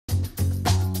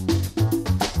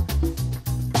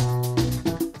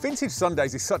Vintage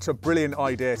Sundays is such a brilliant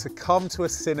idea, to come to a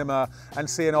cinema and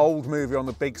see an old movie on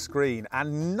the big screen,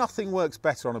 and nothing works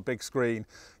better on a big screen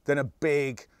than a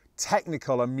big,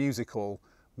 technical and musical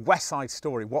West Side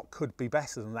Story. What could be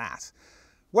better than that?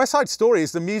 West Side Story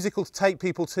is the musical to take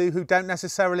people to who don't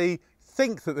necessarily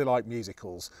think that they like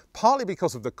musicals, partly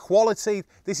because of the quality.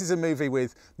 This is a movie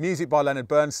with music by Leonard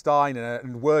Bernstein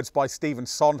and words by Stephen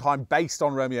Sondheim based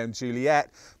on Romeo and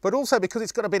Juliet, but also because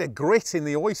it's got a bit of grit in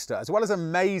the oyster, as well as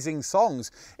amazing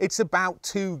songs. It's about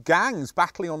two gangs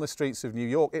battling on the streets of New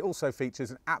York. It also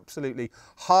features an absolutely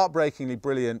heartbreakingly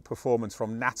brilliant performance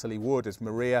from Natalie Wood as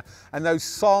Maria, and those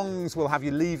songs will have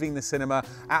you leaving the cinema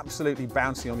absolutely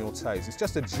bouncing on your toes. It's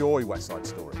just a joy, West Side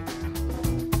Story.